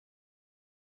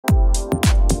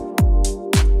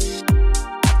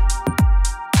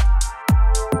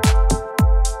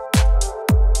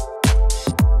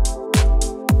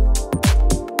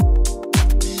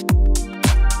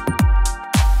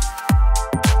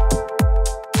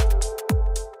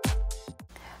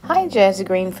Hi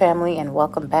Jazigreen Family, and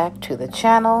welcome back to the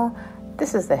channel.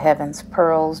 This is the Heaven's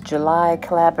Pearls July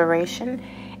collaboration,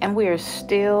 and we are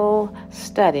still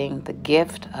studying the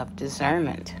gift of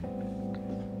discernment.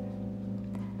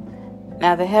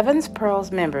 Now the Heaven's Pearls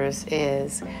members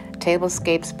is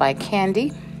Tablescapes by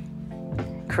Candy,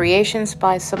 Creations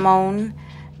by Simone,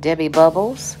 Debbie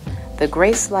Bubbles, the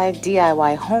Grace Life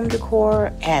DIY Home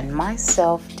Decor, and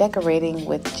myself decorating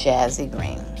with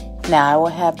Jazigreen. Now I will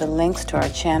have the links to our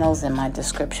channels in my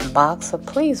description box, so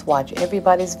please watch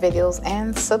everybody's videos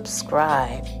and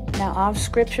subscribe. Now our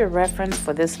scripture reference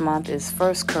for this month is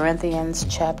 1 Corinthians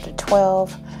chapter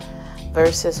 12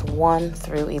 verses 1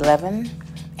 through 11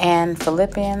 and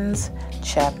Philippians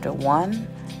chapter 1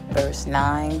 verse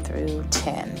 9 through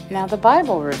 10. Now the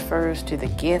Bible refers to the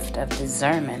gift of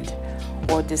discernment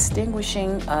or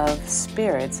distinguishing of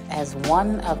spirits as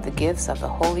one of the gifts of the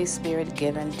Holy Spirit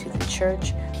given to the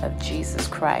Church of Jesus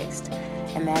Christ,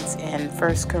 and that's in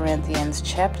 1 Corinthians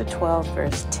chapter 12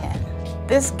 verse 10.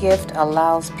 This gift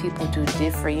allows people to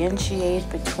differentiate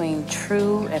between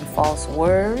true and false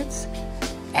words,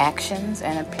 actions,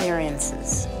 and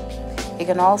appearances. It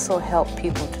can also help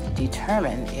people to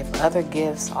determine if other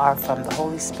gifts are from the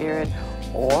Holy Spirit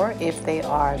or if they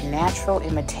are natural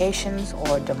imitations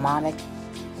or demonic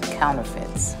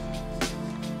counterfeits.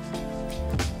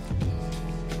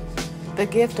 The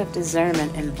gift of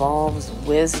discernment involves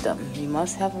wisdom. You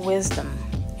must have wisdom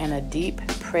and a deep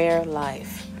prayer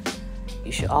life.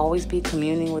 You should always be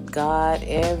communing with God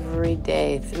every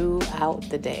day, throughout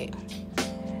the day.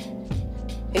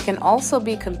 It can also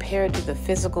be compared to the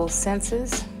physical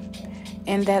senses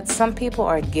in that some people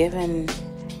are given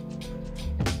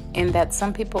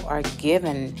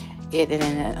it in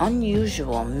an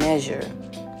unusual measure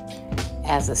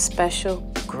as a special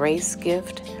grace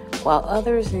gift, while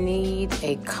others need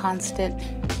a constant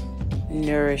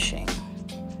nourishing.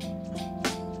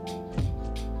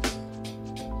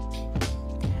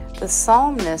 The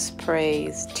psalmist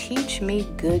prays, "Teach me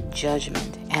good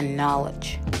judgment and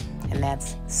knowledge," and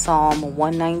that's Psalm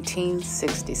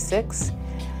 119:66,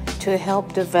 to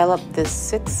help develop this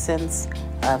sixth sense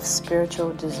of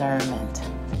spiritual discernment.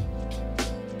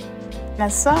 Now,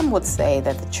 some would say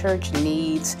that the church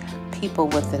needs people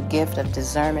with the gift of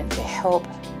discernment to help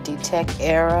detect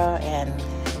error and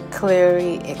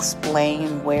clearly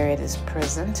explain where it is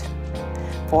present.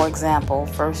 For example,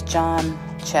 1 John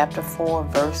chapter 4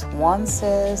 verse 1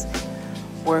 says,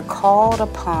 "We're called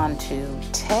upon to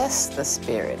test the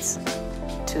spirits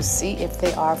to see if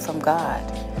they are from God,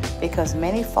 because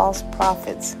many false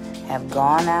prophets have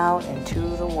gone out into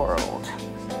the world."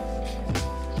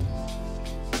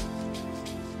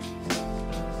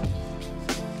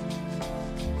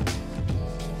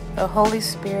 The Holy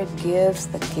Spirit gives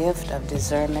the gift of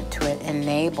discernment to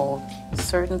enable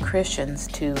certain Christians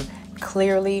to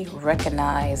clearly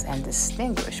recognize and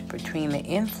distinguish between the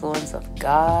influence of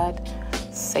God,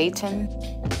 Satan,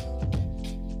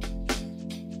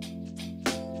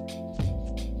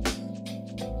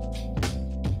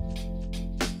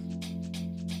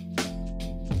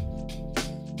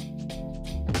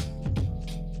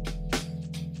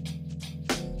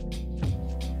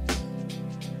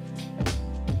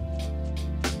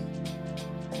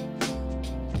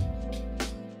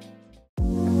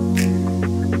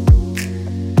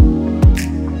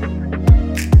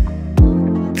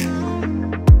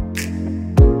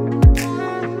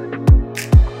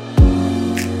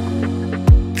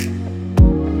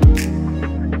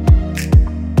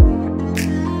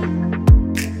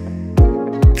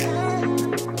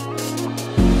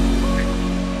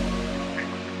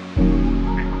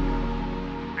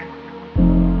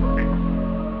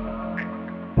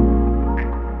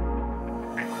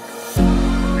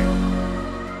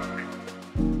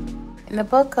 In the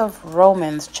book of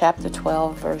Romans chapter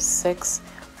 12 verse 6,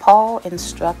 Paul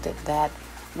instructed that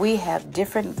we have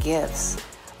different gifts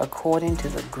according to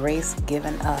the grace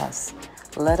given us.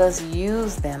 Let us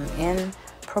use them in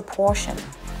proportion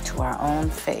to our own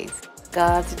faith.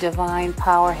 God's divine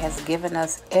power has given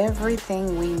us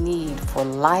everything we need for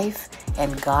life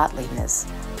and godliness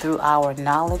through our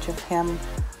knowledge of Him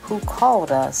who called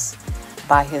us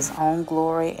by His own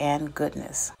glory and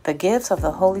goodness. The gifts of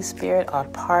the Holy Spirit are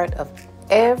part of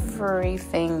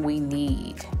everything we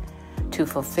need to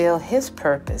fulfill His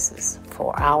purposes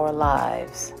for our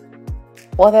lives.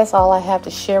 Well, that's all I have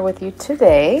to share with you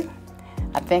today.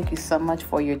 I thank you so much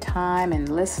for your time and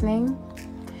listening.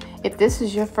 If this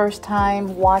is your first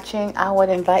time watching, I would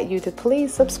invite you to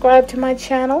please subscribe to my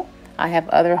channel. I have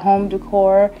other home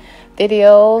decor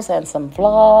videos and some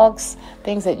vlogs,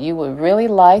 things that you would really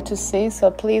like to see. So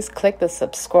please click the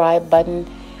subscribe button.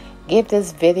 Give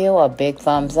this video a big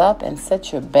thumbs up and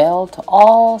set your bell to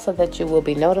all so that you will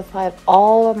be notified of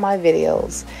all of my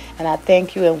videos. And I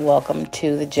thank you and welcome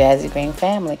to the Jazigreen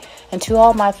family. And to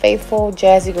all my faithful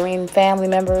Jazigreen family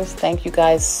members, thank you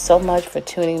guys so much for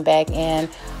tuning back in.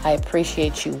 I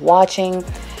appreciate you watching.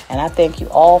 And I thank you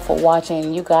all for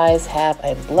watching. You guys have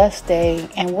a blessed day,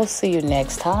 and we'll see you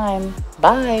next time.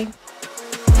 Bye.